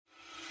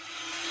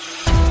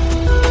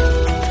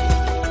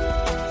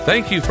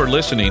Thank you for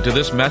listening to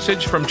this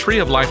message from Tree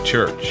of Life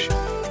Church.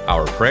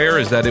 Our prayer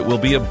is that it will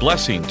be a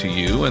blessing to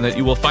you and that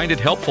you will find it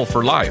helpful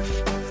for life.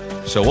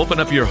 So open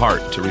up your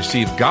heart to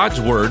receive God's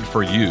word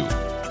for you.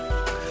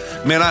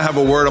 Man, I have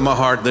a word on my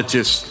heart that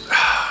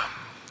I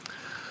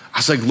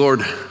was like,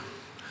 Lord,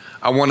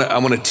 I want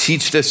to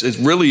teach this. It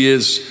really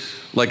is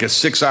like a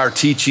 6-hour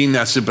teaching.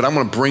 I said, but I'm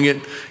going to bring it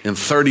in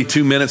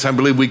 32 minutes. I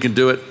believe we can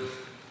do it.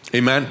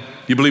 Amen.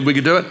 You believe we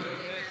can do it?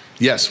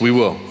 Yes, we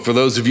will. For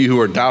those of you who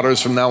are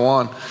doubters from now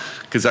on,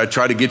 because I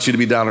try to get you to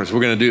be doubters, we're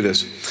going to do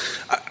this.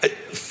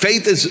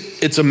 Faith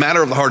it's a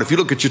matter of the heart. If you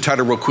look at your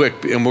title real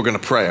quick, and we're going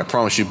to pray, I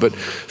promise you. But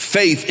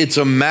faith, it's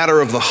a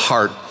matter of the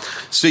heart.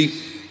 See,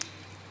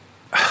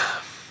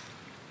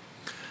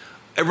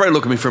 everybody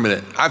look at me for a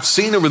minute. I've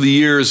seen over the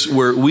years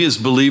where we as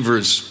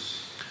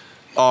believers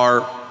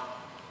are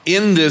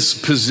in this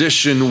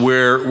position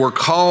where we're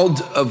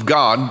called of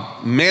God,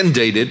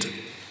 mandated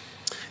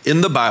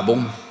in the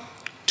Bible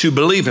to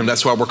believe Him.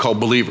 That's why we're called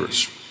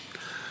believers.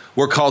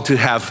 We're called to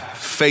have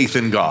faith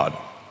in God.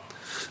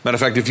 Matter of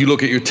fact, if you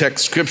look at your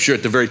text scripture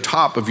at the very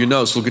top of your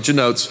notes, look at your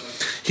notes,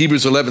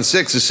 Hebrews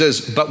 11:6, it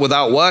says, but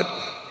without what?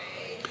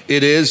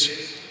 It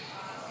is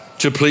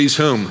to please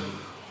whom?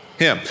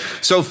 Him.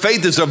 So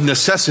faith is of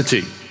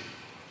necessity.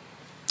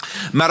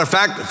 Matter of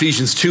fact,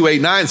 Ephesians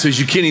 2:8-9 says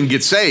you can't even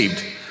get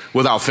saved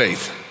without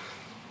faith.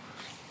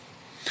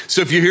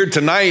 So if you're here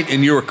tonight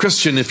and you're a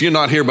Christian, if you're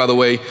not here, by the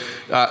way,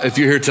 if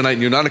you're here tonight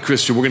and you're not a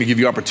Christian, we're going to give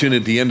you opportunity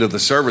at the end of the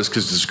service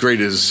because it's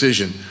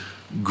the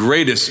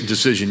greatest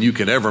decision you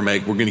can ever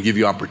make. We're going to give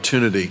you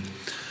opportunity.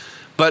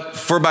 But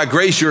for by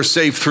grace you're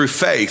saved through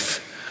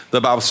faith.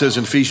 The Bible says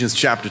in Ephesians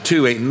chapter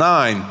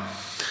 2:8-9.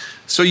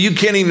 So you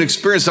can't even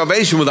experience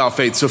salvation without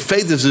faith. So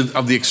faith is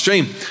of the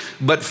extreme.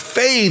 But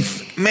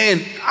faith,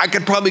 man, I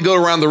could probably go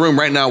around the room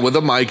right now with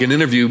a mic and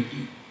interview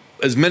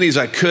as many as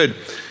I could.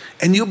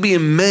 And you'll be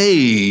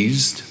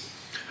amazed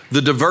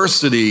the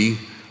diversity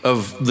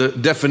of the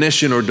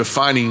definition or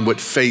defining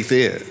what faith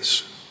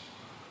is.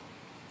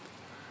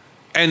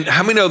 And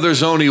how many know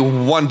there's only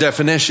one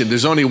definition?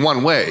 There's only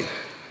one way.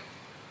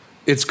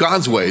 It's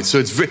God's way. So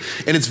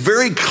it's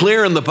very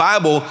clear in the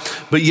Bible,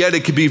 but yet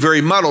it could be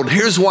very muddled.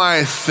 Here's why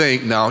I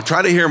think, now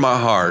try to hear my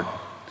heart.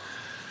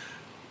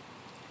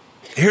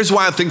 Here's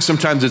why I think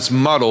sometimes it's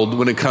muddled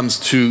when it comes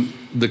to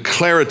the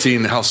clarity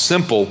and how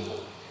simple.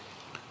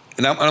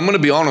 And I'm going to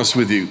be honest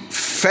with you.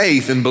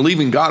 Faith and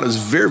believing God is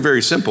very,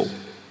 very simple.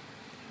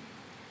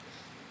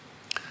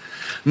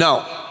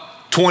 Now,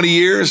 20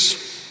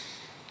 years,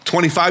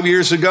 25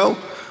 years ago,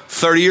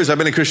 30 years, I've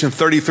been a Christian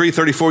 33,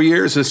 34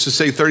 years. Let's just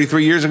say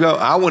 33 years ago,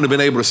 I wouldn't have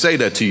been able to say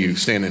that to you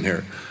standing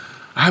here.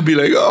 I'd be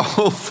like,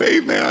 oh,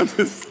 faith, man, I'm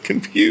just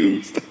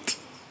confused.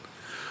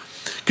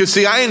 Because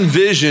see, I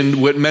envisioned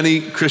what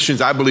many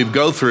Christians, I believe,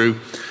 go through.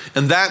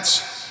 And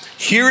that's,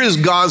 here is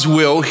God's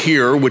will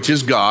here, which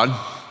is God.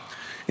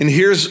 And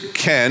here's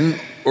Ken,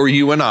 or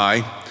you and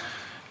I.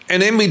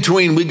 And in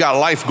between, we got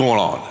life going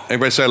on.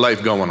 Everybody say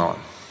life going on.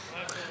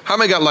 How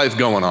many got life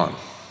going on?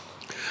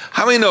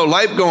 How many know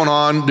life going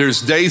on,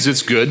 there's days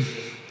it's good,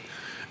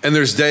 and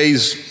there's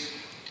days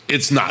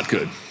it's not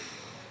good?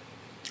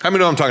 How many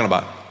know what I'm talking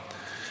about?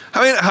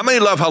 How many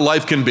love how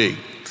life can be?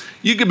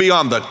 You could be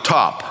on the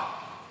top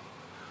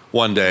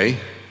one day,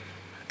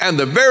 and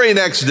the very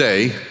next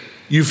day,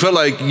 you feel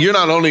like you're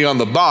not only on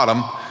the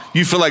bottom,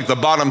 you feel like the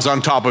bottom's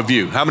on top of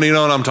you. How many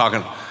know what I'm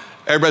talking?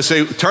 Everybody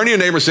say, turn to your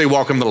neighbor and say,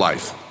 welcome to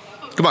life.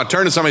 Come on,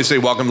 turn to somebody and say,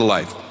 welcome to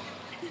life.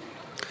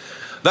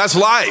 That's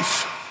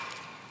life.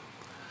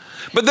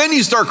 But then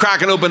you start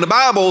cracking open the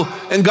Bible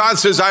and God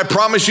says, I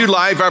promise you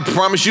life, I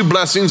promise you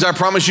blessings, I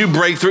promise you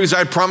breakthroughs,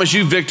 I promise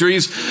you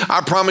victories,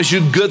 I promise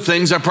you good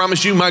things, I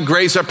promise you my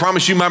grace, I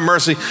promise you my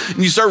mercy. And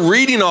you start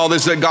reading all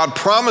this that God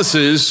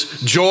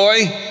promises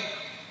joy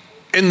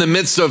in the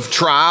midst of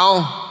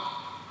trial,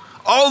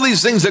 all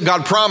these things that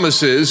God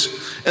promises,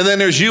 and then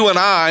there's you and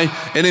I,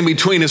 and in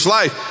between is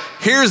life.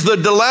 Here's the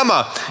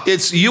dilemma.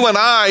 It's you and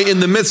I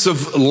in the midst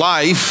of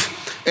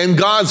life, and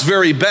God's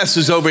very best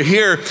is over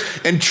here,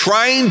 and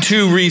trying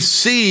to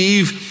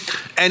receive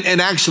and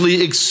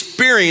actually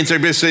experience.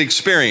 Everybody say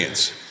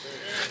experience.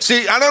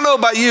 See, I don't know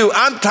about you.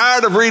 I'm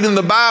tired of reading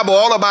the Bible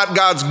all about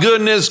God's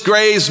goodness,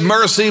 grace,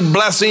 mercy,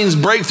 blessings,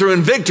 breakthrough,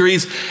 and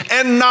victories,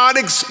 and not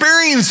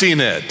experiencing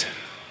it.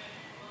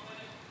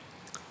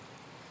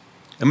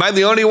 Am I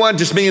the only one?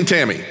 Just me and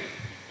Tammy.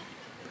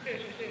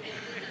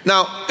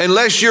 Now,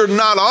 unless you're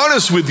not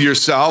honest with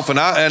yourself, and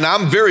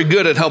I'm very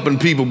good at helping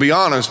people be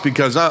honest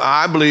because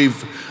I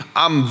believe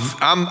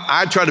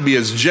I try to be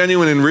as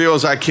genuine and real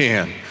as I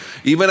can,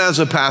 even as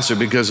a pastor,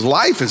 because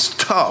life is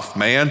tough,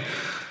 man,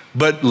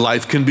 but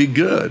life can be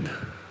good.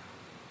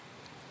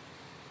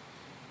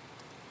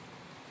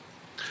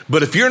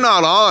 But if you're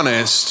not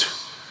honest,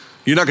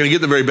 you're not going to get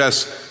the very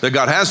best that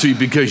God has for you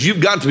because you've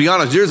got to be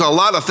honest. There's a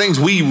lot of things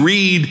we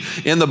read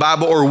in the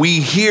Bible or we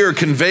hear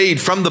conveyed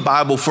from the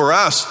Bible for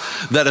us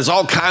that is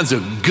all kinds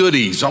of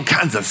goodies, all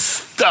kinds of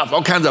stuff,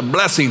 all kinds of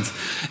blessings.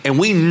 And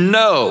we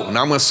know, and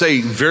I'm going to say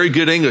very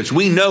good English,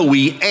 we know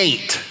we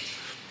ain't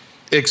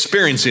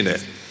experiencing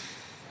it.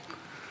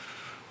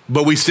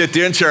 But we sit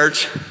there in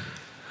church.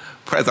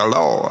 Praise the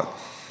Lord.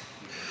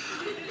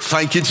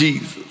 Thank you,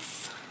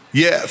 Jesus.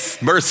 Yes,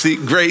 mercy,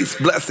 grace,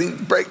 blessing,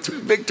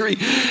 breakthrough, victory.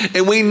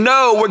 And we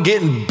know we're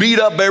getting beat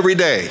up every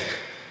day.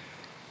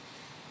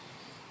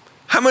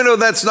 How many know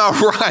that's not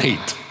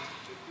right?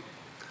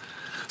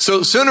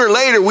 So sooner or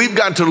later, we've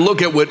got to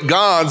look at what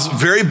God's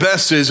very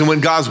best is and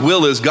what God's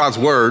will is, God's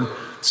word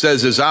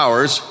says is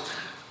ours.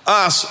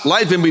 Us,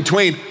 life in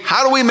between.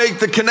 How do we make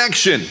the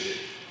connection?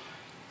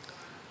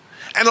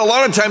 And a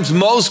lot of times,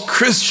 most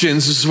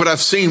Christians, this is what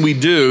I've seen we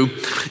do,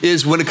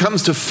 is when it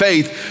comes to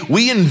faith,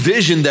 we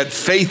envision that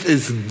faith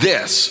is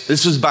this.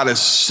 This is about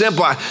as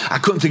simple, I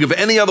couldn't think of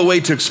any other way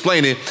to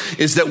explain it,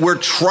 is that we're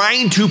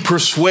trying to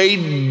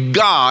persuade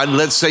God,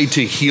 let's say,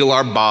 to heal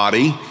our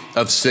body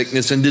of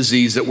sickness and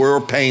disease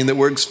or pain that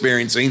we're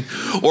experiencing,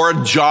 or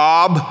a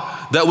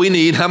job that we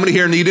need. How many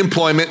here need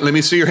employment? Let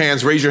me see your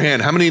hands. Raise your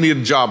hand. How many need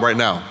a job right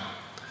now?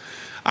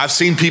 I've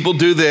seen people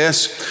do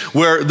this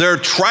where they're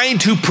trying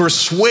to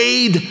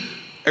persuade,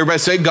 everybody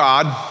say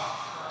God,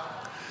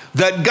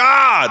 that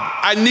God,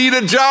 I need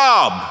a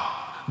job.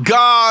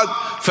 God,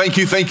 thank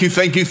you, thank you,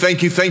 thank you,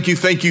 thank you, thank you,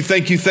 thank you,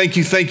 thank you, thank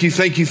you, thank you,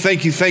 thank you,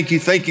 thank you, thank you,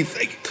 thank you,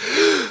 thank you.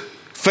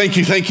 Thank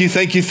you, thank you,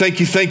 thank you, thank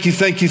you, thank you,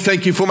 thank you,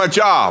 thank you for my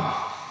job.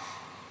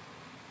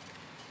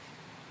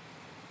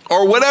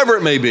 Or whatever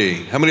it may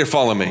be. How many are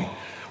following me?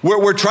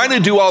 We're trying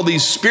to do all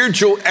these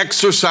spiritual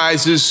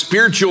exercises,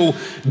 spiritual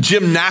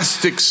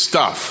gymnastic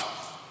stuff.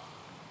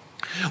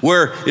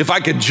 Where if I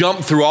could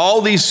jump through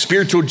all these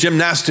spiritual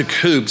gymnastic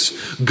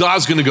hoops,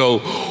 God's going to go,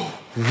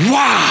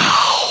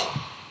 wow.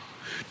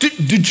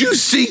 Did you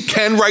see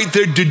Ken right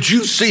there? Did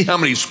you see how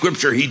many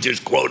scripture he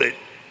just quoted?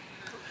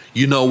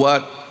 You know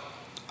what?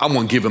 I'm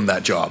going to give him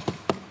that job.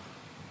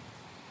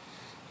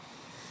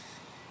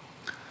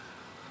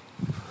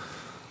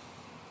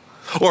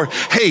 Or,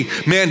 hey,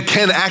 man,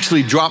 Ken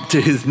actually dropped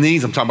to his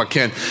knees. I'm talking about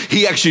Ken.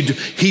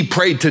 He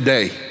prayed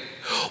today.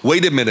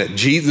 Wait a minute.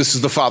 Jesus, this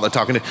is the Father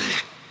talking to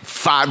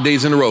 5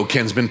 days in a row,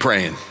 Ken's been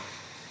praying.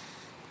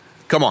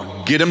 Come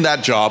on, get him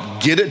that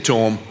job. Get it to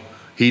him.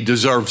 He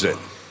deserves it.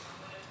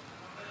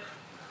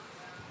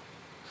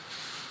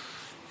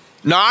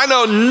 Now, I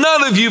know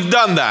none of you've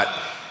done that.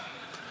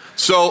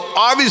 So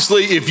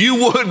obviously, if you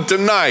would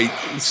tonight,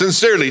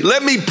 sincerely,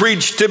 let me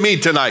preach to me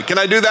tonight. Can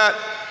I do that?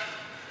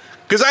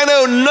 Because I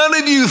know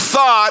none of you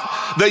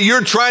thought that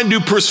you're trying to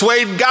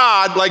persuade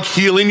God like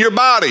healing your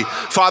body.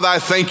 Father, I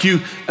thank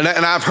you. And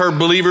I've heard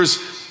believers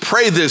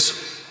pray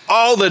this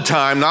all the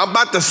time. Now, I'm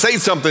about to say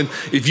something.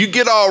 If you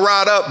get all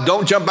riled up,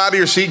 don't jump out of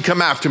your seat,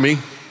 come after me.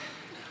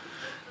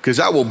 Because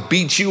I will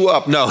beat you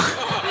up. No.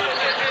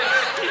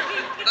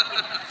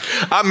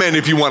 I meant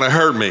if you want to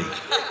hurt me.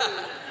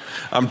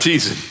 I'm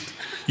teasing.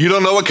 You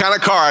don't know what kind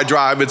of car I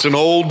drive. It's an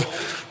old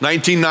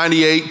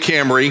 1998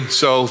 Camry.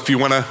 So if you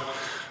want to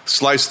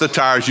slice the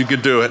tires, you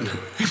could do it.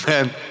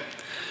 Amen.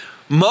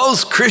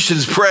 Most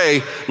Christians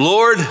pray,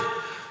 Lord,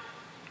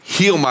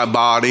 heal my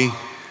body.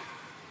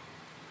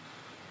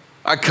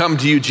 I come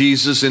to you,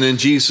 Jesus, and in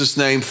Jesus'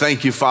 name,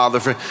 thank you,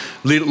 Father.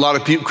 A lot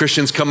of people,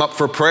 Christians come up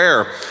for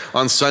prayer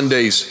on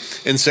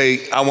Sundays and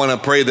say, I want to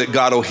pray that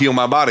God will heal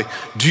my body.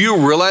 Do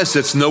you realize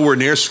that's nowhere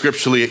near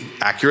scripturally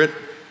accurate?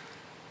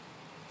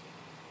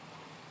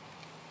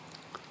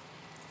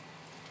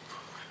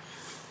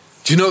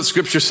 Do you know what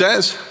scripture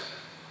says?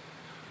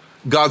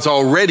 God's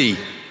already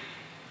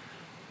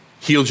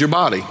healed your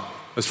body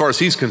as far as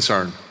he's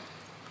concerned.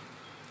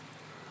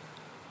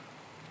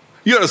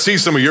 You ought to see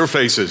some of your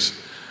faces.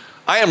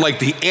 I am like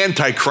the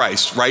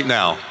Antichrist right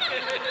now.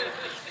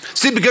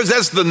 See, because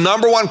that's the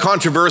number one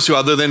controversy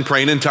other than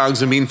praying in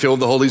tongues and being filled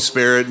with the Holy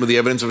Spirit with the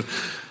evidence of,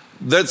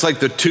 that's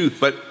like the tooth.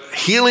 But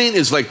healing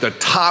is like the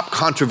top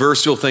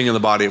controversial thing in the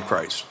body of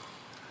Christ.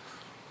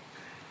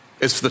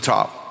 It's the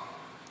top.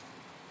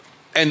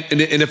 And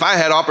if I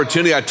had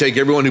opportunity, I'd take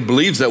everyone who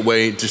believes that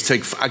way,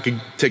 I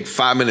could take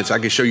 5 minutes. I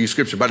could show you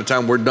scripture. By the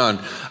time we're done,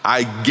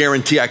 I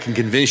guarantee I can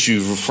convince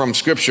you from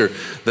scripture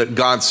that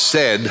God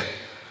said,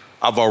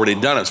 I've already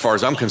done it as far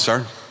as I'm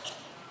concerned.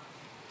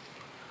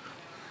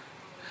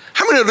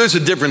 How many of there's a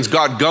difference,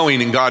 God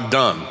going and God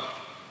done?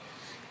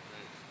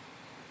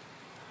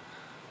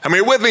 How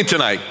many are with me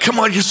tonight? Come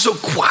on, you're so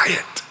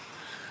quiet.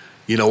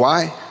 You know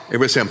why?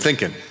 Everybody say, I'm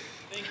thinking.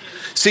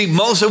 See,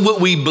 most of what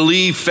we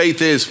believe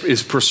faith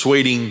is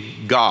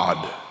persuading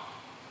God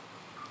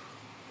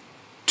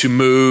to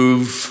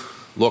move.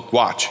 Look,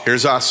 watch.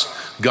 Here's us,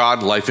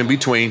 God, life in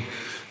between.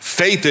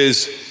 Faith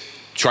is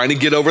trying to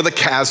get over the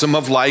chasm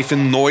of life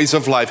and noise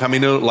of life. How many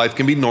know life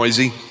can be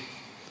noisy?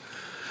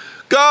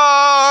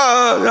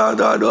 God,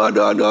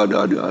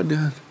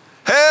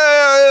 help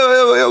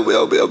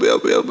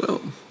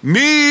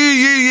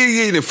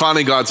me. And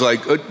finally God's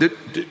like,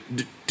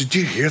 did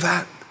you hear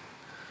that?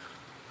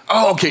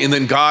 Oh, okay. And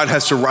then God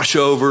has to rush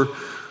over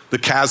the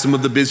chasm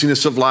of the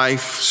busyness of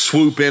life,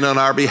 swoop in on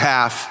our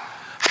behalf,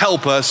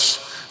 help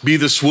us, be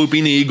the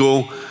swooping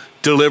eagle,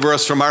 deliver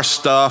us from our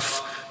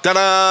stuff.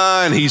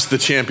 Ta-da! And he's the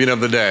champion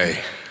of the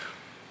day.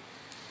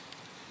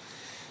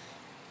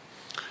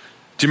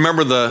 Do you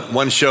remember the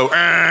one show,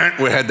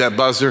 we had that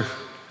buzzer?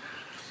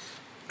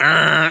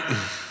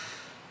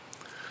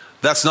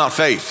 That's not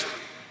faith.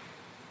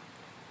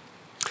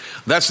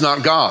 That's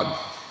not God.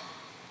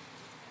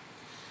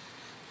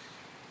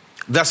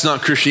 That's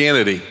not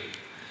Christianity.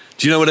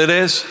 Do you know what it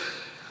is?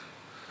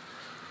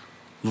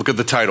 Look at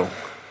the title.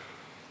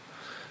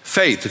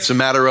 Faith, it's a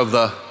matter of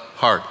the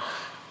heart.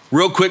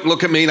 Real quick,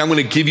 look at me, and I'm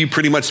going to give you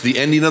pretty much the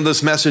ending of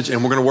this message,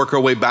 and we're going to work our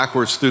way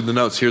backwards through the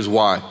notes. Here's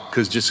why.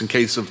 Because just in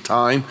case of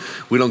time,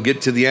 we don't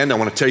get to the end. I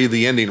want to tell you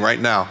the ending right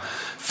now.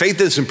 Faith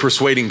isn't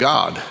persuading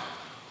God.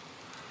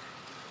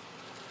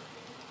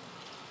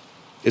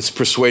 It's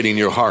persuading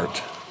your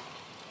heart.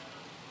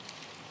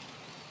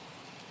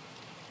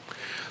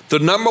 The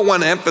number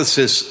one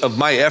emphasis of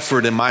my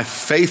effort in my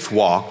faith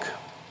walk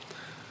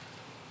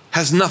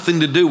has nothing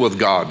to do with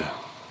God.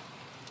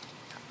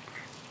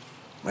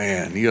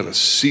 Man, you got to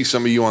see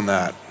some of you on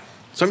that.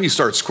 Some of you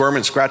start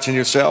squirming, scratching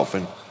yourself,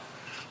 and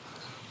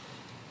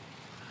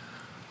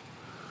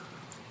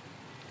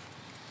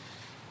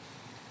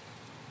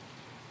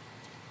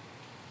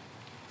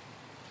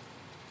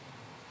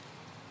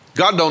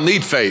God don't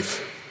need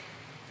faith.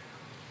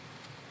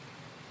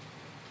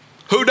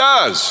 Who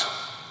does?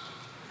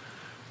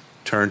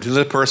 Turn to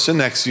the person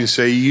next to you and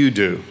say, you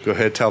do. Go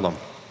ahead, tell them.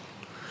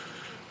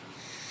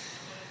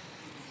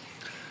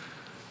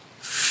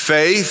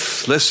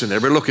 Faith, listen,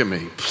 everybody look at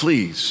me,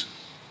 please.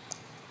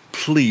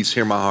 Please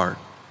hear my heart.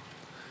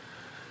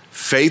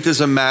 Faith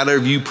is a matter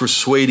of you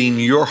persuading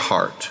your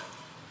heart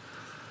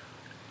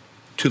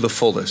to the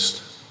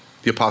fullest.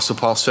 The Apostle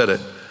Paul said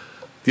it.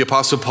 The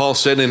Apostle Paul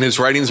said in his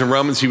writings in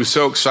Romans, he was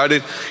so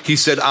excited. He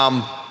said,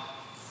 I'm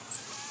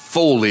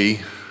fully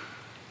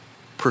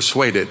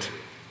persuaded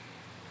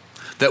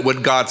that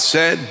what God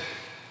said,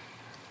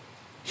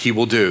 he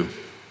will do.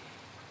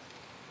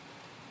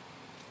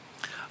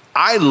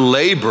 I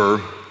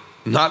labor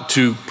not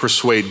to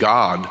persuade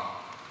God.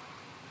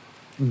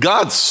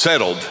 God's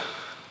settled.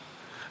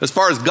 As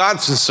far as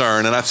God's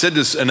concerned, and I've said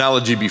this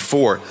analogy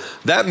before,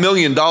 that $1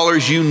 million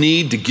you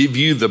need to give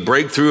you the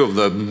breakthrough of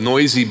the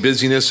noisy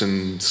busyness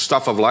and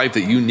stuff of life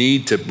that you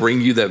need to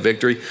bring you that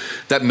victory,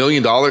 that $1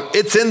 million,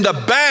 it's in the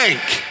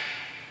bank.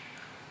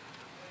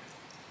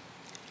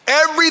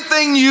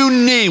 Everything you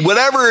need,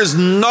 whatever is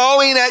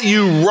gnawing at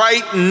you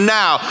right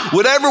now,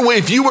 whatever way,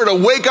 if you were to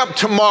wake up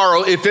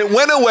tomorrow, if it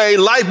went away,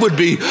 life would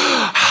be,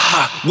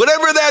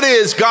 whatever that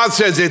is, God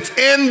says it's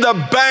in the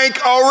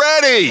bank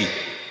already.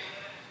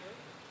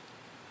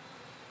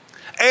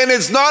 And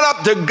it's not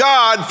up to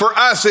God for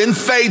us in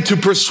faith to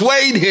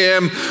persuade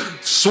him,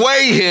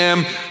 sway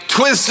him,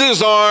 twist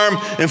his arm,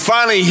 and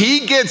finally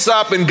he gets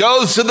up and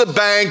goes to the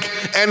bank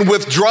and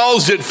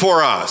withdraws it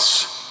for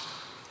us.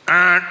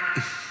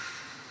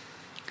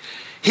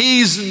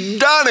 He's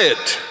done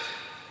it.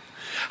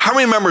 How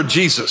many remember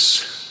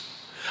Jesus?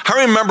 How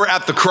many remember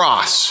at the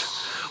cross?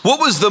 What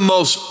was the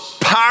most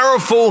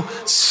powerful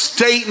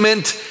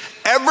statement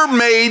ever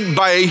made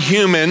by a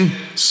human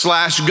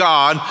 /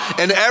 God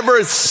and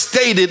ever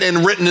stated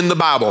and written in the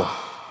Bible?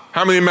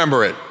 How many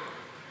remember it?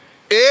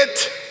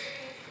 It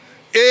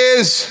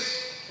is.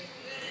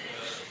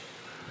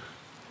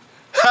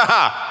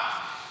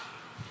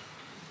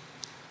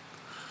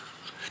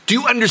 Do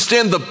you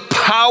understand the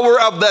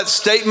power of that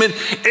statement?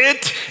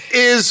 It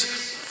is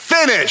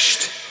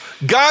finished.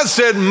 God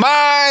said,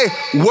 my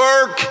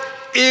work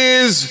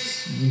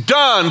is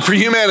done for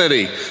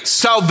humanity.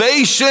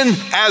 Salvation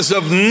as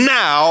of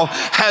now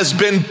has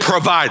been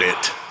provided.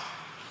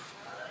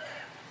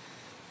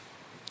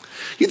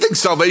 You think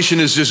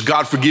salvation is just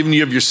God forgiving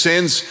you of your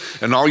sins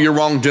and all your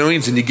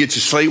wrongdoings and you get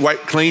your slate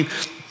wiped clean?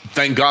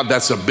 Thank God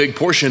that's a big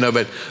portion of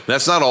it.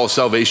 That's not all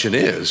salvation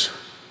is.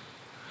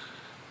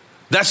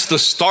 That's the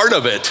start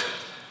of it.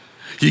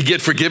 You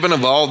get forgiven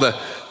of all the,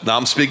 now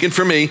I'm speaking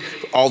for me,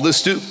 all the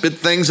stupid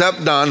things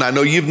I've done. I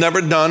know you've never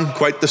done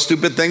quite the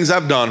stupid things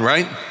I've done,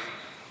 right?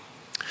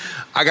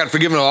 I got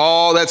forgiven of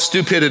all that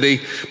stupidity.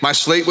 My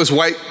slate was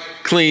wiped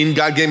clean.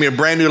 God gave me a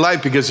brand new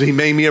life because he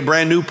made me a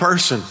brand new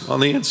person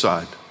on the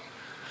inside.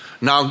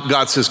 Now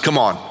God says, come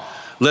on,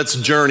 let's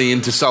journey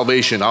into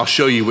salvation. I'll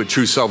show you what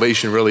true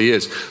salvation really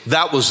is.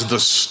 That was the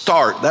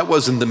start. That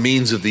wasn't the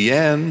means of the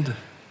end.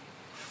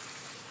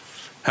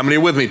 How many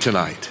are with me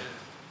tonight?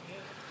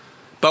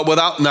 But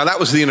now that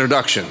was the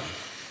introduction.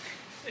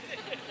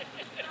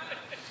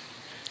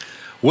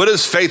 What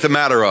is faith a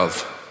matter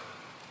of?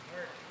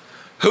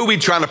 Who are we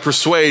trying to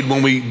persuade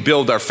when we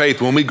build our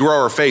faith, when we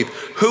grow our faith?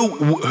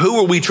 Who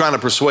are we trying to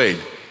persuade?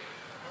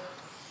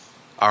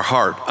 Our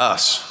heart,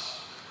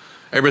 us.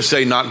 Everybody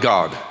say, not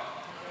God.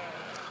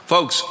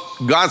 Folks,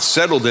 God's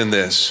settled in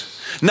this.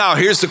 Now,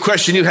 here's the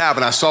question you have,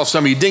 and I saw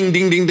some of you ding,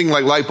 ding, ding, ding,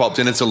 like light bulbs,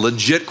 and it's a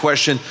legit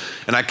question,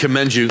 and I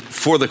commend you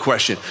for the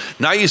question.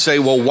 Now you say,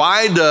 well,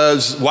 why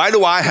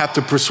do I have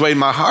to persuade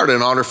my heart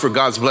in order for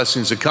God's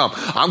blessings to come?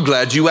 I'm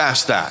glad you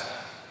asked that.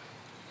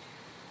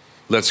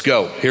 Let's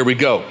go. Here we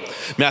go.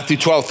 Matthew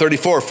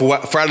 12:34,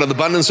 for out of the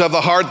abundance of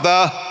the heart,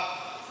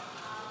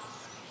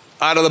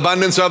 out of the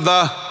abundance of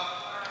the,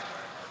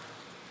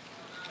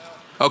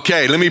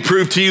 okay, let me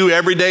prove to you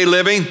everyday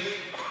living,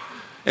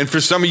 and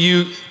for some of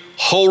you,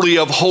 holy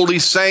of holy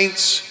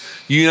saints,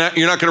 you're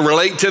not going to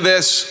relate to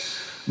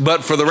this,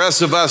 but for the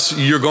rest of us,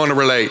 you're going to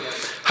relate.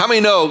 How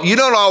many know you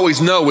don't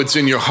always know what's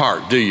in your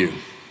heart, do you?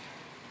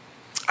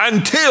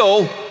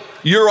 Until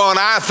you're on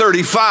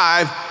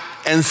I-35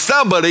 and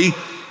somebody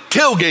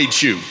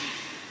tailgates you.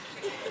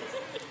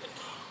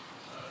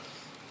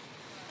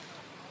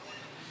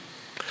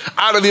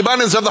 Out of the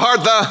abundance of the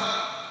heart,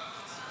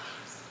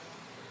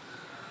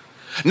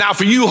 Now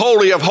for you,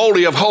 holy of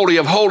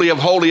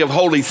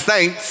holy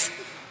saints,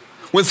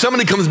 when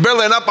somebody comes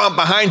barreling up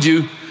behind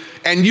you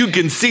and you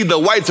can see the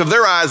whites of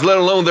their eyes, let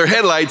alone their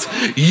headlights,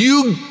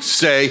 you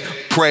say,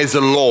 praise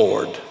the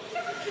Lord.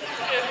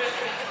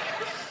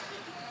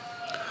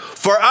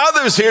 For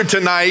others here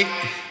tonight,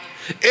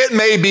 it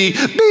may be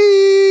beep.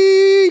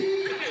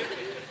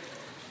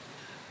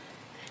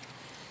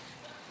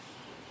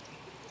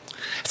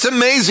 It's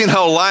amazing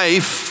how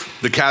life,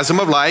 the chasm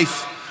of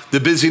life, the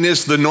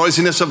busyness, the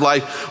noisiness of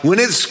life, when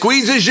it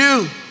squeezes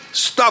you,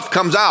 stuff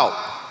comes out.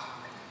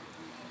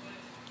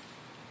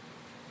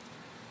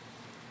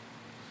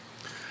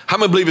 How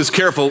many believe it's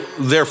careful,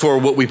 therefore,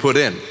 what we put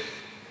in?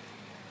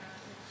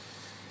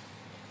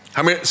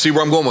 How many see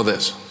where I'm going with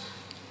this?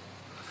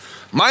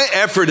 My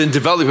effort in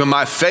developing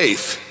my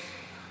faith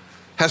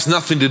has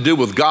nothing to do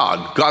with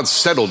God. God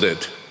settled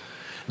it.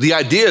 The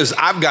idea is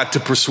I've got to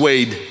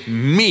persuade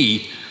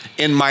me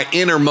in my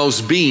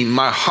innermost being,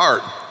 my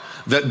heart,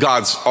 that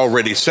God's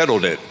already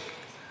settled it.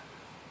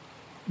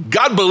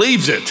 God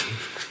believes it.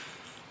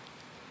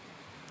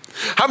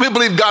 How many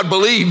believe God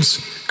believes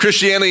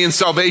Christianity and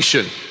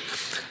salvation?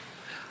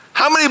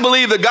 How many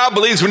believe that God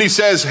believes when he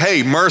says,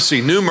 hey,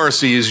 mercy, new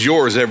mercy is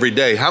yours every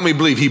day? How many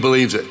believe he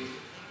believes it?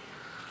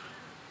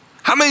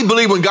 How many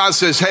believe when God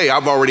says, hey,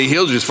 I've already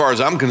healed you as far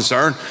as I'm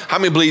concerned? How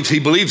many believe he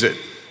believes it?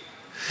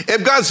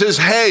 If God says,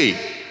 hey,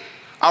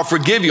 I'll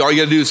forgive you, all you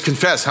gotta do is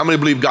confess. How many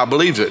believe God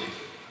believes it?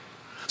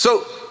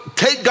 So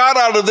take God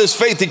out of this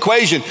faith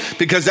equation,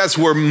 because that's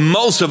where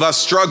most of us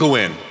struggle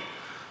in.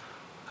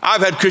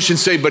 I've had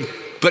Christians say,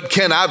 but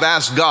Ken, I've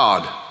asked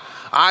God.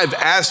 I've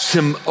asked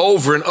him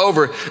over and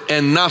over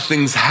and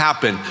nothing's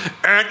happened.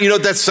 And you know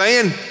what that's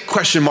saying?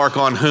 Question mark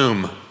on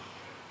whom?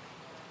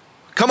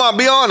 Come on,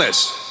 be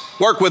honest.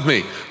 Work with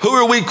me. Who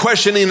are we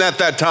questioning at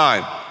that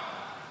time?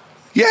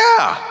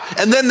 Yeah.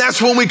 And then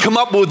that's when we come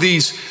up with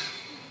these,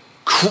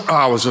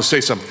 I was going to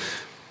say something.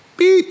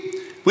 Beep.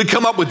 We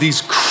come up with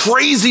these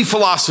crazy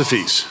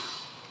philosophies,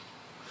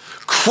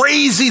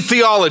 crazy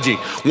theology.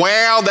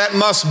 Well, that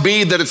must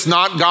be that it's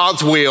not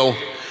God's will,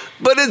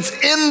 but it's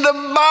in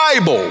the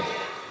Bible.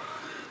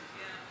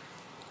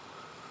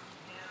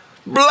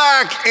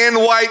 Black and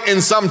white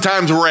and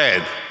sometimes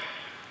red.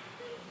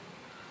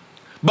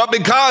 But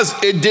because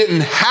it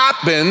didn't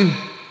happen,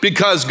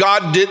 because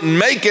God didn't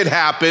make it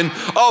happen,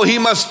 oh, he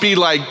must be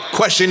like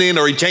questioning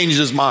or he changed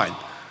his mind.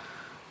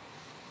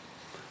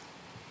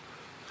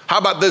 How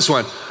about this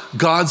one?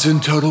 God's in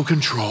total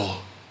control.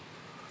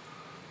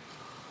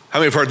 How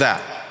many have heard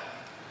that?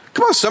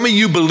 Come on, some of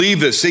you believe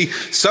this. See,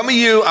 some of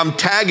you, I'm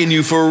tagging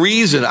you for a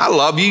reason. I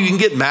love you. You can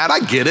get mad. I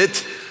get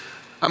it.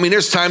 I mean,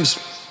 there's times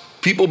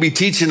people be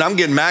teaching, I'm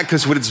getting mad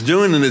because what it's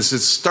doing is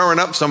it's stirring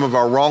up some of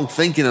our wrong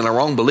thinking and our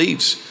wrong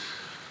beliefs.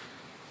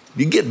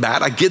 You get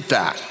mad, I get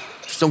that.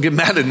 Just don't get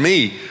mad at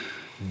me.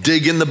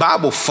 Dig in the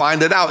Bible,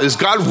 find it out. Is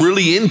God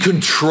really in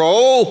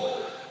control,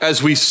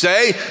 as we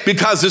say?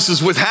 Because this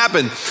is what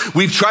happened.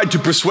 We've tried to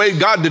persuade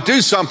God to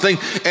do something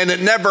and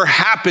it never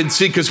happened.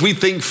 See, because we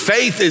think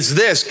faith is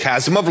this,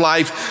 chasm of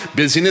life,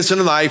 busyness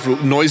in life,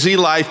 noisy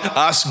life,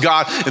 us,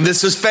 God. And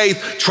this is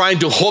faith trying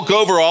to hook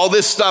over all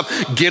this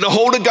stuff, get a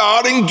hold of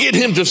God and get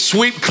him to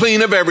sweep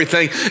clean of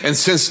everything. And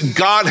since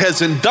God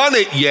hasn't done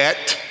it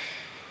yet,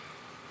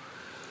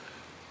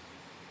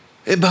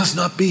 it must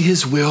not be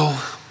his will,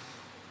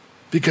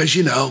 because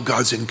you know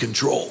God's in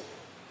control.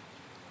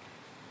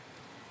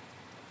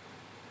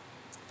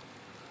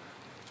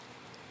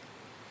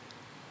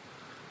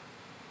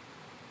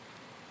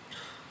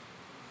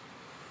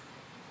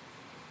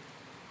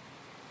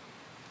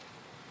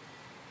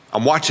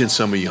 I'm watching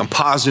some of you. I'm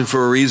pausing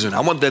for a reason.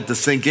 I want that to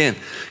sink in,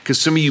 because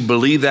some of you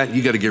believe that.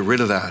 You got to get rid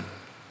of that.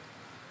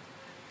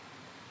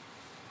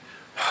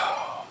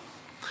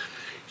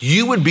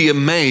 You would be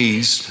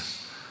amazed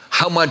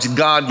how much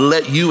God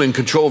let you in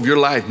control of your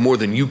life more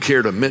than you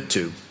care to admit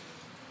to.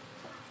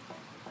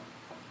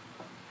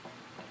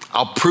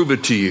 I'll prove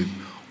it to you.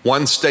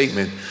 One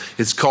statement.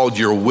 It's called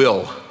your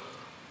will.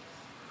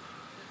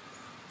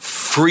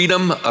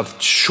 Freedom of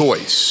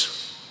choice.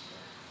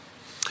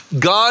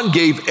 God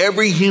gave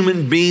every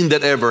human being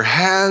that ever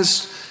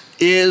has,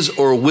 is,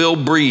 or will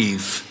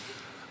breathe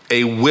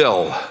a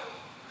will.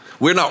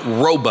 We're not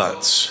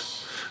robots.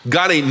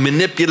 God ain't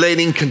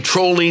manipulating,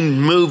 controlling,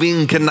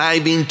 moving,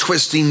 conniving,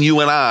 twisting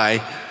you and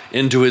I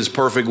into his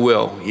perfect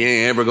will. You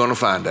ain't ever going to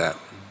find that.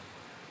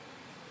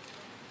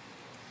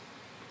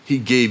 He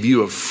gave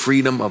you a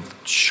freedom of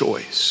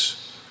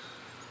choice.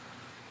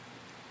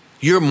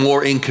 You're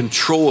more in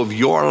control of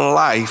your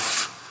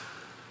life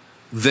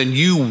than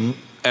you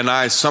and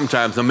I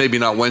sometimes, and maybe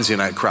not Wednesday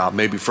night crowd,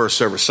 maybe first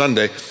service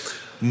Sunday,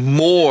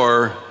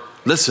 more,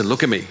 listen,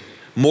 look at me,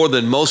 more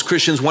than most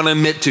Christians want to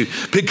admit to,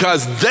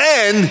 because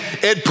then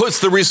it puts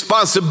the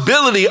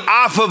responsibility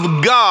off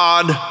of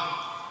God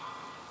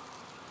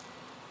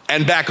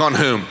and back on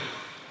whom?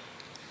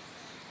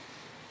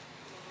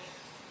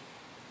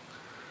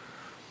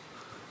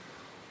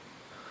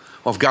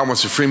 Well, if God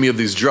wants to free me of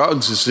these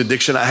drugs, this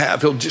addiction I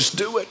have, he'll just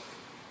do it.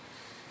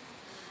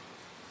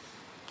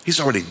 He's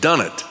already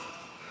done it.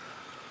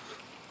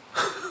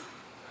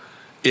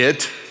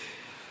 It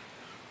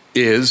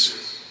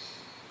is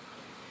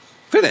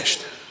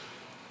finished.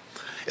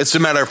 It's a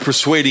matter of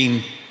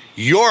persuading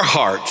your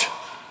heart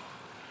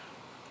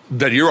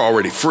that you're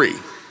already free.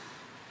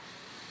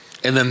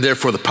 And then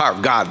therefore the power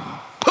of God,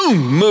 boom,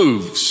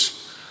 moves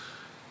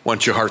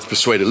once your heart's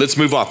persuaded. Let's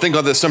move on. Think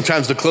on this.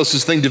 Sometimes the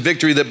closest thing to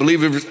victory that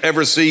believers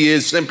ever see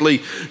is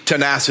simply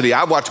tenacity.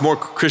 I watch more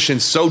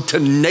Christians so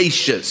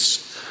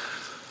tenacious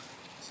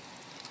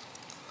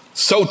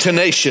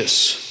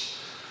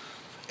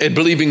and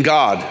believing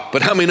God.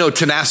 But how many know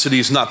tenacity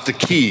is not the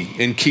key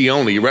and key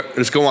only?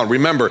 Let's go on.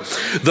 Remember,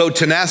 though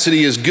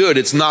tenacity is good,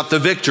 it's not the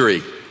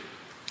victory.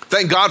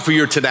 Thank God for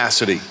your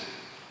tenacity.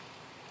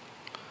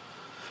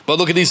 But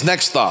look at these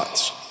next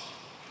thoughts.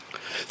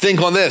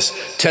 Think on this.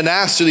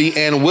 Tenacity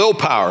and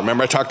willpower,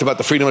 remember I talked about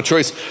the freedom of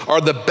choice,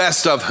 are the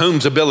best of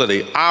whom's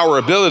ability? Our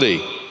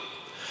ability.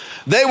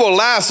 They will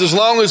last as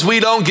long as we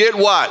don't get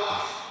what?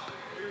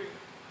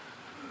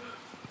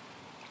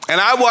 And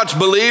I watch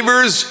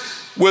believers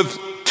with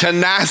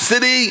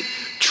tenacity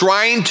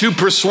trying to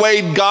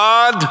persuade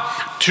God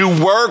to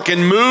work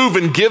and move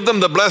and give them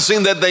the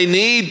blessing that they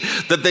need,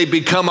 that they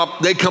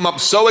come up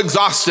so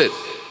exhausted.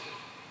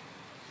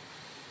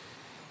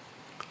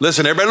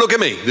 Listen, everybody look at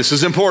me. This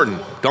is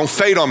important. Don't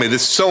fade on me.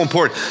 This is so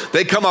important.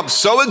 They come up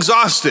so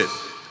exhausted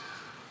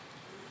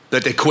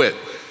that they quit.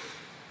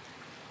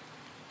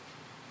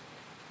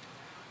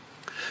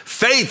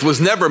 Faith was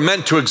never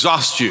meant to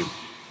exhaust you.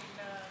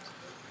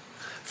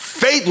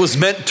 Faith was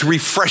meant to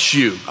refresh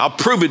you. I'll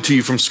prove it to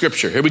you from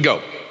Scripture. Here we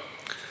go.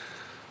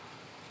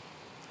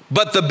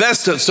 But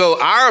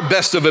our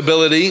best of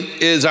ability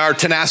is our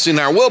tenacity and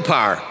our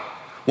willpower.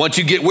 Once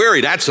you get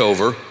weary, that's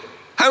over.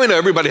 How many know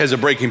everybody has a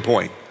breaking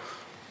point?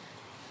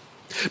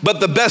 But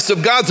the best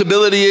of God's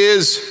ability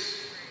is,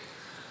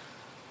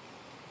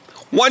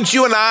 once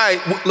you and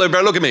I,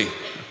 look at me.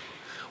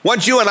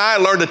 Once you and I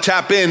learn to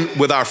tap in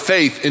with our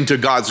faith into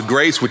God's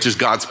grace, which is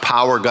God's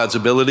power, God's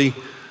ability,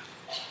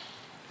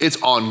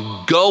 it's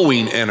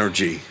ongoing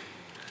energy.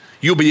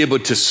 You'll be able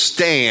to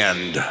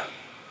stand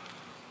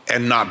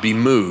and not be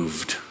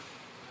moved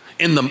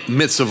in the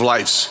midst of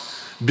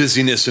life's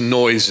busyness and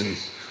noise and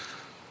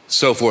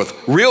so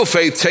forth. Real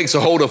faith takes a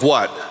hold of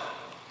what?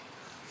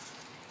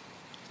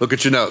 Look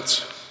at your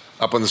notes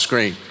up on the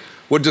screen.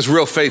 What does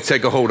real faith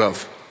take a hold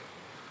of?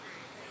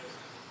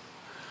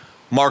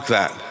 Mark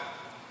that.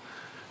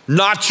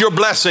 Not your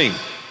blessing.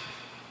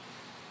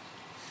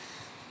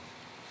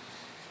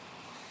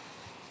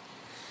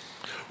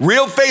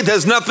 Real faith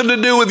has nothing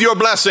to do with your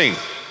blessing.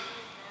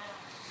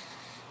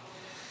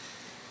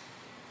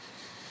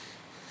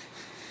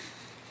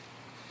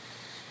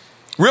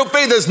 Real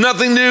faith has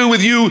nothing to do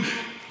with you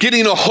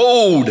getting a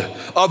hold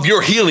of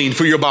your healing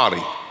for your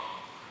body.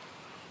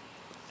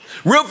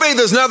 Real faith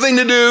has nothing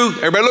to do,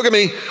 everybody look at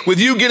me, with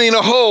you getting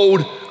a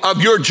hold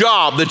of your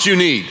job that you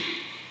need.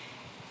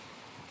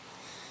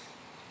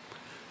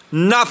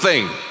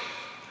 Nothing.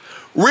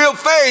 Real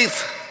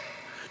faith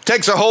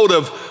takes a hold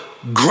of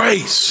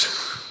grace.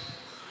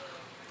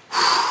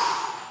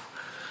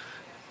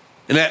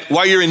 And that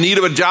while you're in need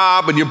of a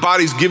job and your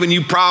body's giving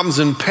you problems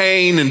and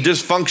pain and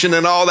dysfunction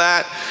and all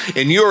that,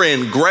 and you're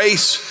in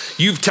grace,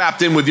 you've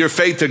tapped in with your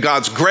faith to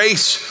God's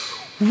grace.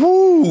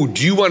 Woo,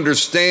 do you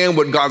understand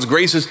what God's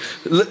grace is?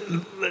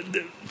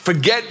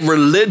 Forget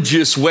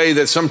religious way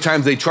that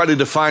sometimes they try to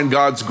define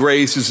God's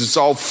grace as it's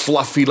all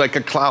fluffy like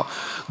a cloud.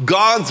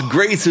 God's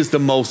grace is the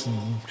most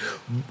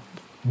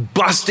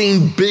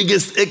busting,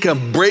 biggest, it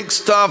can break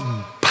stuff,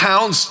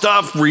 pound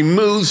stuff,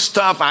 remove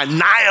stuff,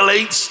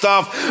 annihilate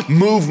stuff,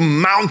 move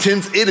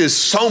mountains. It is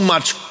so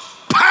much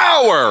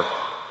power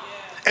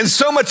and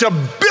so much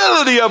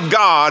ability of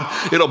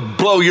God, it'll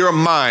blow your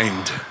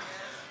mind.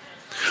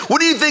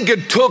 What do you think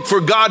it took for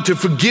God to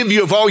forgive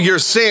you of all your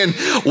sin,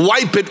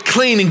 wipe it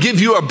clean, and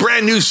give you a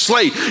brand new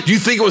slate? Do you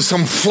think it was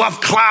some fluff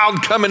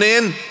cloud coming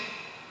in?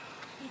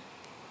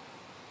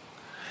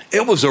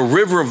 It was a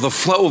river of the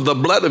flow of the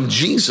blood of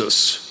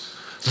Jesus.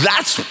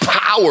 That's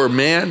power,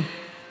 man.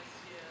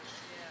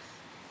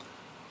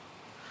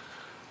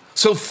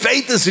 So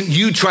faith isn't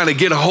you trying to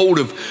get a hold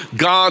of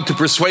God to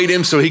persuade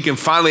him so he can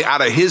finally out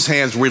of his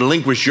hands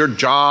relinquish your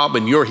job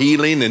and your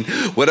healing and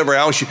whatever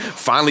else, you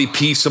finally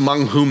peace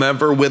among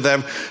whomever with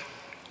them.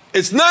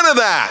 It's none of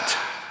that.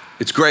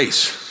 It's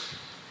grace.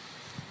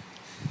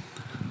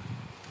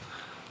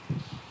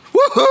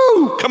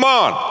 Woohoo! Come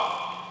on.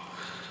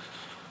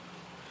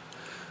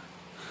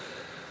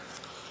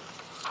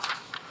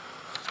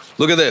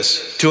 Look at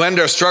this. To end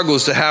our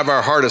struggles, to have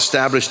our heart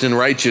established in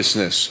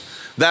righteousness.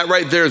 That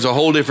right there is a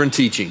whole different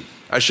teaching.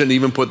 I shouldn't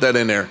even put that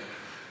in there.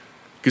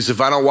 Because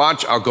if I don't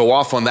watch, I'll go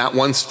off on that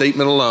one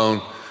statement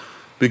alone,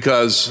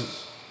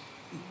 because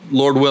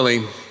Lord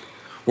willing,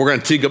 we're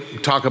going to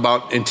talk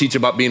about and teach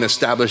about being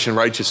established in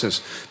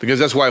righteousness, because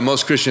that's why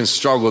most Christians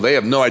struggle. They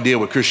have no idea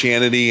what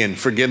Christianity and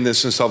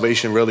forgiveness and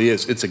salvation really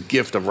is. It's a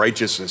gift of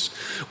righteousness.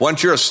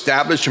 Once you're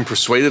established and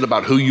persuaded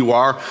about who you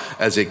are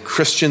as a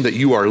Christian, that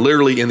you are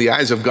literally in the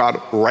eyes of God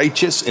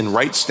righteous and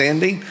right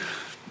standing,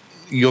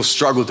 you'll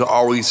struggle to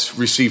always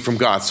receive from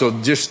God. So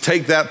just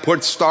take that,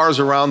 put stars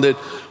around it.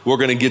 We're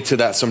going to get to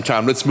that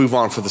sometime. Let's move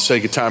on for the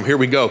sake of time. Here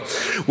we go.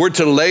 We're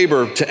to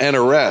labor to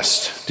enter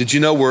rest. Did you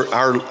know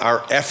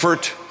our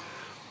effort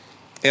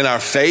in our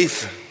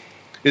faith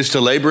is to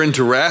labor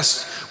into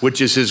rest,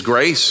 which is his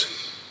grace?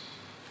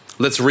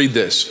 Let's read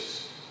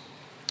this.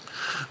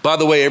 By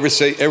the way,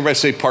 everybody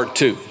say part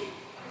 2.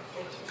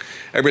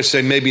 Everybody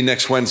say maybe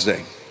next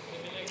Wednesday.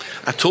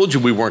 I told you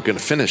we weren't going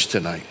to finish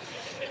tonight.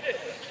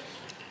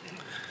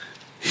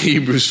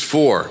 Hebrews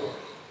 4,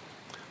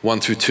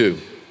 1 through 2,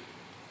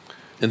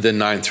 and then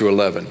 9 through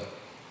 11.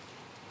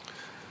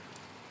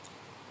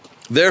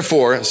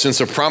 Therefore,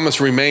 since a promise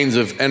remains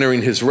of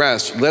entering his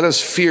rest, let us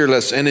fear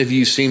lest any of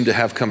you seem to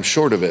have come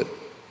short of it.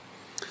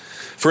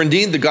 For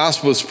indeed the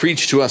gospel is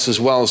preached to us as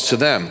well as to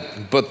them,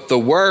 but the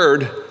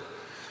word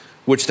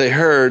which they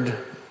heard,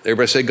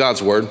 everybody say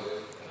God's word,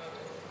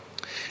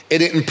 it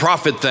didn't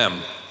profit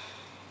them.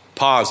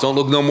 Pause, don't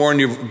look no more,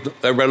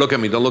 everybody look at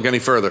me, don't look any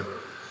further.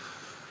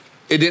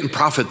 It didn't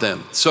profit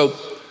them. So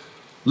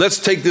let's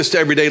take this to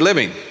everyday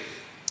living.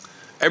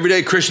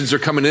 Everyday Christians are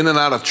coming in and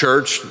out of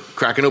church,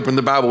 cracking open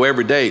the Bible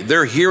every day.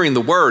 They're hearing the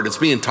word. It's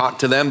being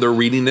taught to them. They're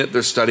reading it.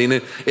 They're studying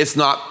it. It's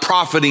not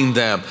profiting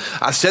them.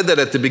 I said that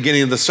at the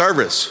beginning of the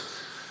service.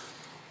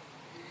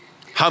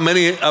 How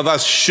many of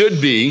us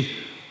should be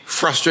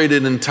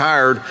frustrated and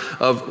tired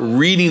of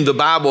reading the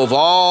Bible, of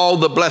all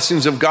the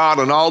blessings of God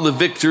and all the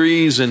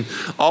victories and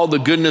all the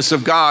goodness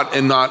of God,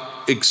 and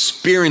not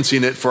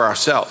experiencing it for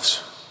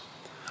ourselves?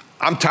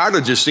 I'm tired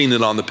of just seeing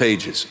it on the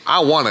pages. I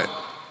want it.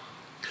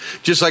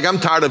 Just like I'm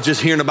tired of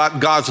just hearing about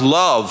God's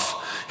love,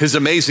 his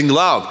amazing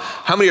love.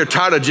 How many are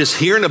tired of just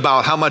hearing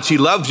about how much he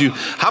loves you?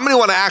 How many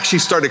want to actually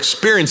start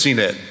experiencing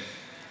it?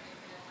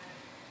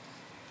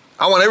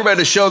 I want everybody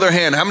to show their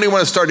hand. How many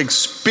want to start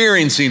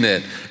experiencing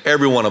it?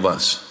 Every one of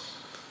us.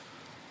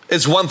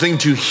 It's one thing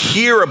to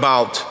hear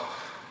about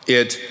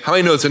it. How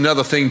many know it's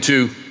another thing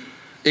to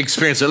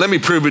experience it? Let me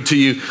prove it to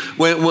you.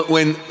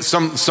 When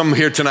some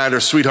here tonight are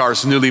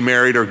sweethearts, newly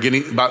married, or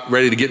about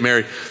ready to get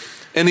married,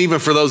 and even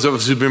for those of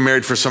us who've been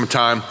married for some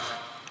time,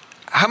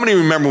 how many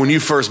remember when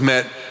you first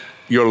met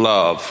your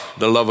love,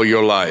 the love of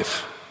your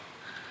life,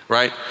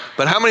 right?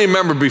 But how many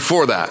remember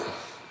before that,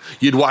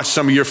 you'd watch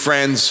some of your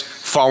friends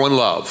fall in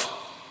love,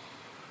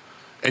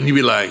 and you'd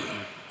be like,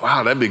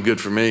 wow, that'd be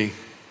good for me.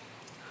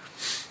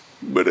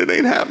 But it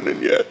ain't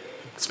happening yet.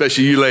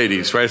 Especially you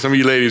ladies, right? Some of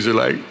you ladies are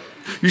like,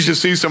 you should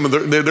see some of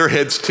their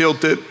heads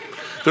tilted.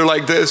 They're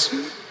like this.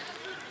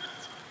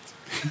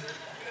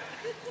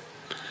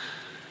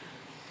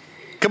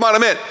 Come on,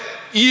 admit,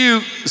 you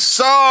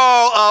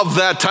saw of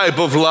that type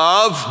of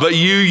love, but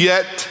you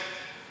yet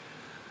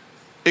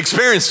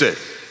experienced it.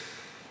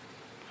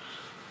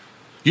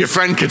 Your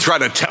friend could try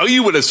to tell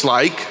you what it's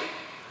like.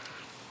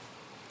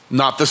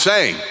 Not the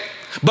same.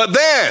 But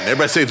then,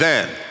 everybody say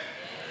then,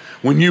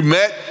 when you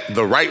met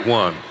the right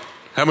one,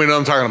 how many know what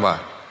I'm talking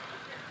about?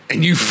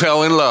 And you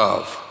fell in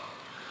love.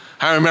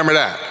 I remember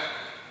that.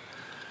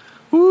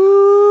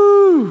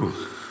 Woo!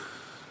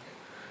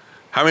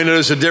 How many know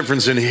there's a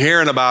difference in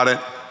hearing about it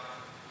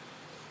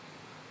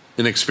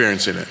and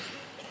experiencing it?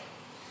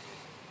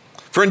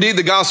 For indeed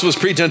the gospel was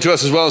preached unto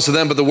us as well as to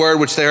them, but the word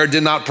which they heard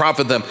did not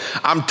profit them.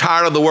 I'm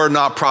tired of the word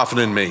not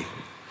profiting me.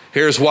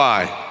 Here's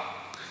why.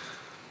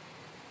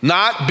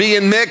 Not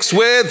being mixed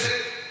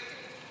with,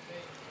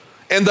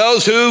 and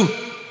those who,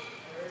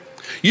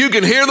 you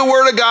can hear the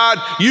word of God,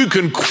 you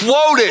can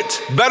quote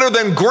it better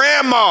than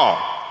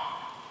grandma.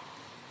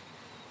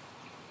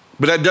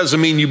 But that doesn't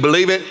mean you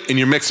believe it and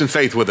you're mixing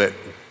faith with it.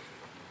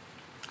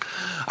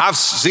 I've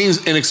seen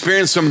and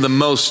experienced some of the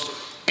most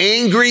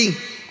angry,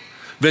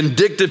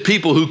 vindictive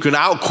people who can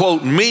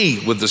outquote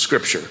me with the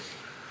scripture.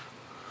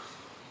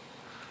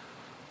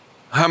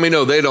 How many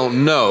know they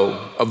don't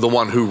know of the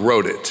one who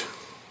wrote it?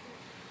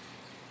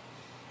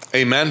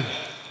 Amen.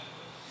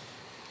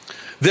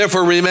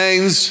 Therefore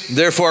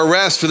a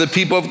rest for the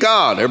people of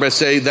God. Everybody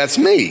say, that's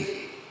me.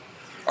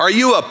 Are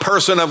you a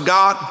person of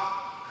God?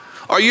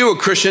 Are you a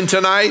Christian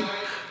tonight?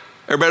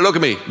 Everybody look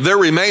at me. There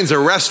remains a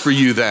rest for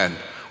you then.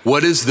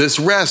 What is this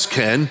rest,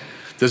 Ken?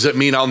 Does it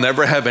mean I'll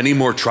never have any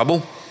more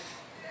trouble?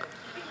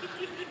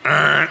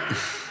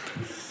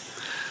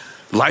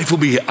 Life will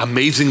be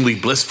amazingly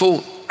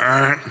blissful?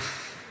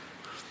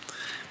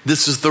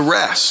 This is the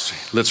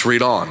rest. Let's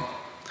read on.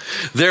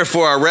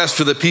 Therefore, our rest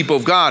for the people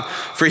of God.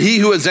 For he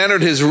who has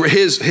entered his,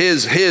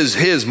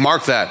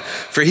 mark that.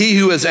 For he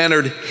who has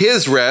entered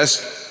his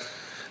rest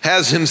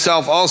has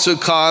himself also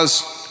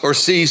caused or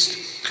ceased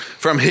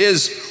from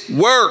his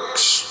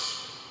works.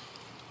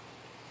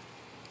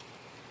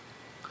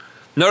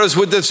 Notice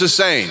what this is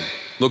saying.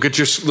 Look at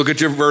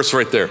your verse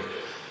right there.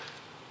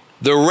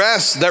 The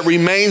rest that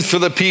remains for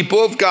the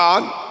people of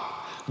God,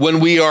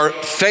 when we are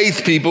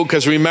faith people,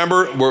 because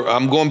remember,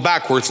 I'm going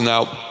backwards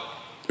now.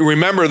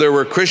 Remember, there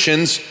were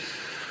Christians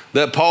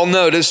that Paul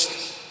noticed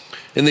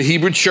in the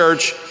Hebrew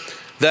church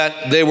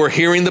that they were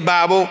hearing the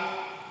Bible,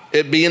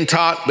 it being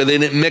taught, but they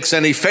didn't mix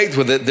any faith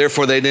with it.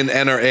 Therefore, they didn't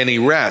enter any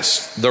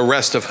rest. The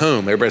rest of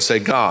whom? Everybody say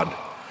God.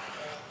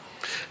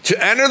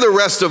 To enter the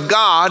rest of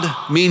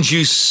God means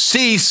you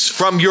cease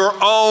from your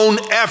own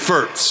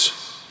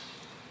efforts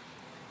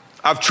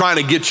of trying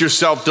to get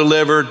yourself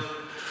delivered,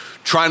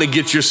 trying to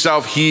get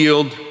yourself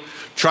healed,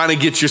 trying to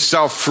get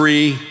yourself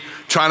free,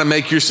 trying to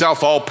make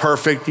yourself all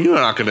perfect. You're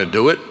not going to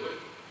do it.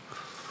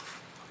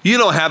 You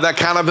don't have that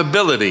kind of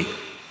ability.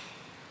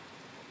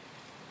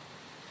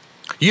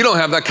 You don't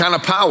have that kind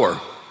of power.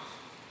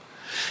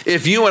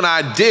 If you and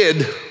I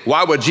did,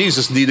 why would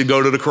Jesus need to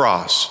go to the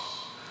cross?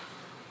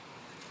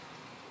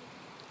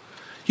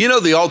 You know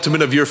the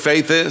ultimate of your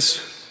faith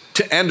is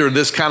to enter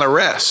this kind of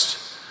rest,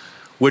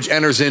 which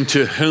enters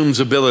into whom's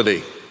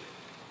ability?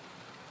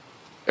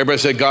 Everybody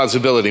say God's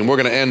ability. And we're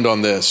going to end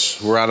on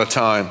this. We're out of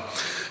time.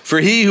 For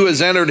he who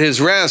has entered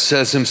his rest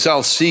has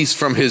himself ceased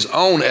from his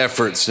own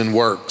efforts and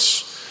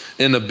works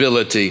and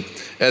ability,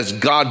 as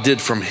God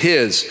did from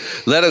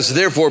his. Let us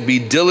therefore be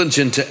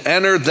diligent to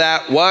enter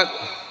that what?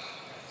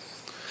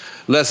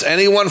 Lest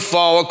anyone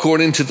fall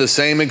according to the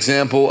same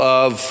example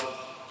of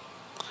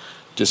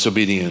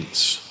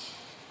disobedience.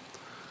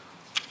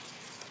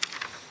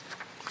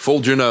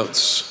 Fold your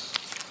notes.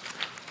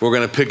 We're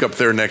going to pick up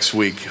there next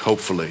week,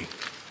 hopefully.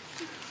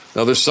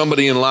 Now there's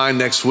somebody in line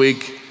next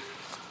week,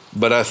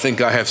 but I think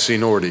I have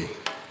seniority.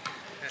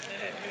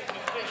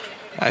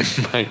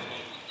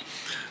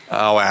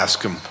 I'll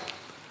ask him.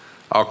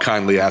 I'll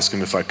kindly ask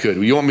him if I could.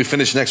 You want me to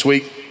finish next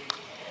week?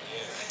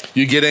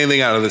 You get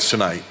anything out of this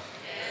tonight?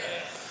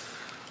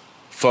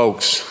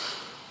 Folks,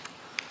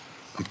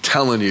 I'm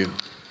telling you,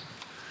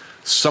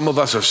 some of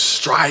us are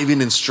striving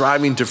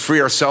to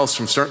free ourselves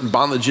from certain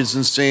bondages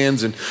and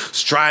sins, and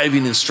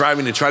striving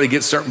to try to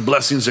get certain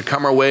blessings to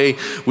come our way.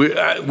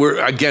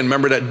 We're again,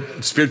 remember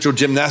that spiritual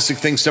gymnastic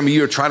thing? Some of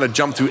you are trying to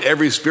jump through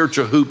every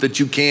spiritual hoop that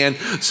you can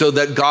so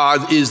that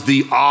God is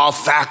the all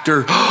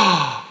factor.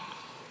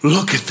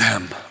 Look at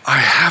them. I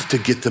have to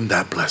get them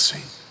that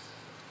blessing.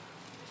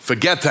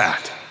 Forget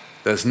that.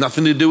 That has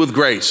nothing to do with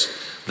grace.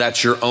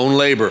 That's your own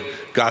labor.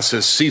 God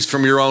says, cease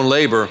from your own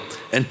labor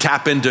and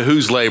tap into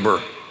whose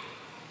labor?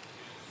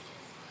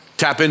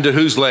 Tap into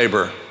whose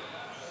labor?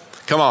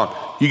 Come on,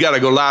 you got to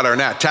go louder than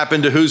that. Tap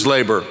into whose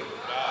labor?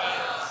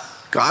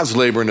 God's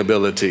labor and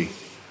ability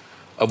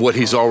of what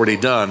he's already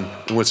done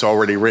and what's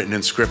already written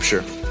in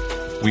Scripture.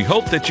 We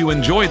hope that you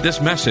enjoyed this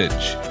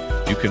message.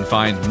 You can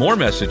find more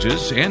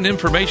messages and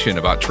information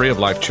about Tree of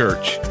Life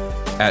Church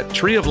at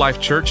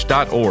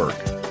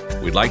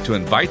treeoflifechurch.org. We'd like to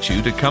invite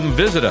you to come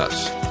visit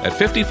us at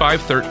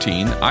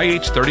 5513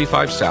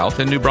 IH-35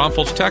 South in New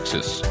Braunfels,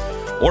 Texas,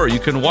 or you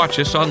can watch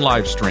us on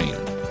live stream.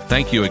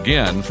 Thank you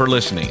again for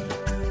listening.